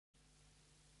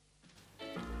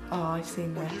Oh, I've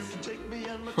seen this.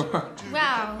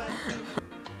 Wow.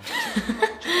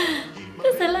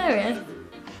 That's hilarious.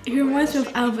 He reminds me of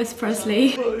Elvis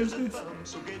Presley. What is this?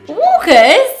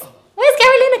 Walkers? Where's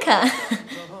Gary Lineker?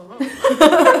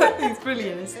 He's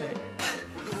brilliant, isn't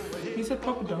he? He said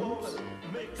Poppadums.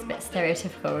 It's a bit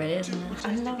stereotypical, really, isn't it?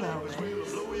 I love Elvis.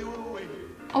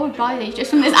 I would buy these just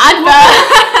from this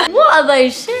advert. What are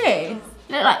those shoes?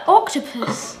 They look like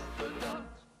octopus.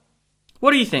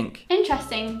 What do you think?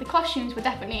 Interesting. The costumes were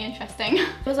definitely interesting. It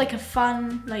was like a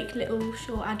fun, like little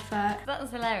short advert. That was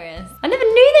hilarious. I never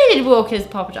knew they did Walkers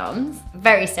Poppadums.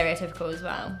 Very stereotypical as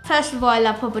well. First of all, I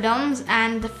love Poppadums,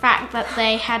 and the fact that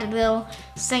they had a little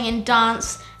sing and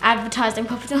dance advertising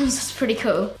Poppadums was pretty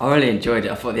cool. I really enjoyed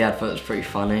it. I thought the advert was pretty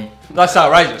funny. That's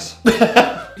outrageous.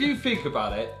 If you think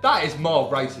about it, that is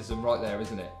mild racism right there,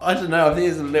 isn't it? I don't know, I think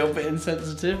it's a little bit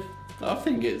insensitive. I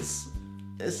think it's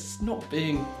not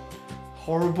being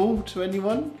horrible to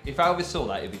anyone. If Elvis saw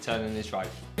that, he'd be turning his right.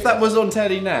 If that was on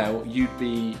telly now, you'd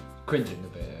be Cringing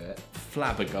a bit.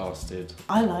 flabbergasted.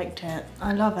 I liked it.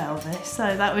 I love Elvis,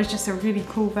 so that was just a really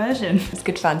cool version. It's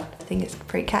good fun. I think it's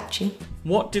pretty catchy.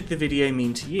 What did the video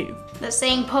mean to you? That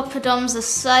saying Poppadums are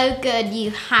so good,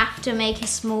 you have to make a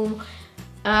small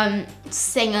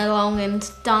sing along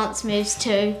and dance moves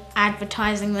to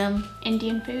advertising them.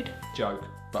 Indian food. Joke.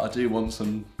 But I do want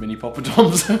some mini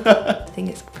Poppadums. I think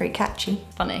it's pretty catchy.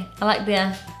 Funny. I like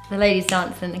the ladies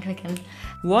dancing and cooking.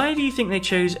 Why do you think they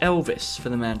chose Elvis for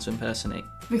the man to impersonate?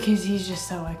 Because he's just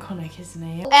so iconic, isn't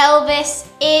he? Elvis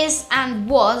is and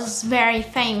was very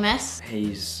famous.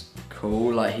 He's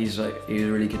cool, he's a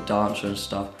really good dancer and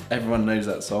stuff. Everyone knows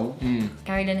that song.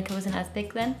 Gary Lineker wasn't as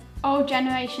big then. Old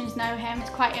generations know him.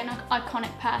 It's quite an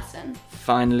iconic person.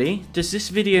 Finally, does this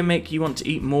video make you want to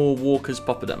eat more Walkers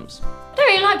Poppadums? I don't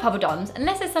really like Poppadums.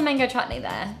 Unless there's some mango chutney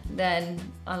there, then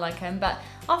I like them. But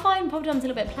I find Poppadums a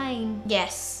little bit plain.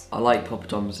 Yes. I like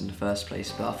Poppadums in the first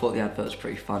place, but I thought the advert was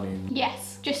pretty funny.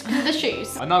 Yes, just because of the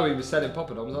shoes. I know he was selling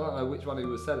Poppadums, I don't know which one he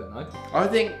was selling though. I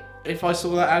think if I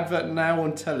saw that advert now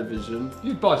on television...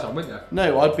 You'd buy some, wouldn't you?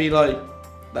 No, I'd be like,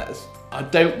 I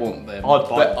don't want them. I'd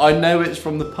buy but them. I know it's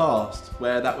from the past,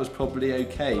 where that was probably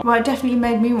okay. Well, it definitely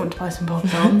made me want to buy some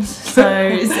Poppadums, so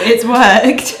it's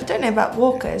worked. I don't know about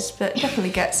Walkers, but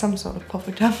definitely get some sort of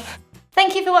Poppadom.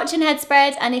 Thank you for watching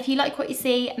Headspread, and if you like what you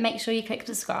see, make sure you click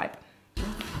subscribe.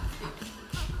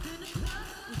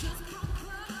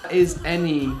 That is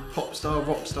any pop star,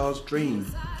 rock star's dream.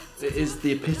 It is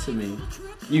the epitome.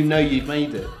 You know you've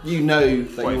made it. You know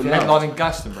that Wait, you're if you're loved. headlining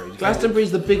Glastonbury.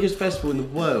 Glastonbury's the biggest festival in the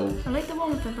world. I like the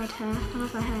one with the red hair. I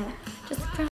love her hair. Just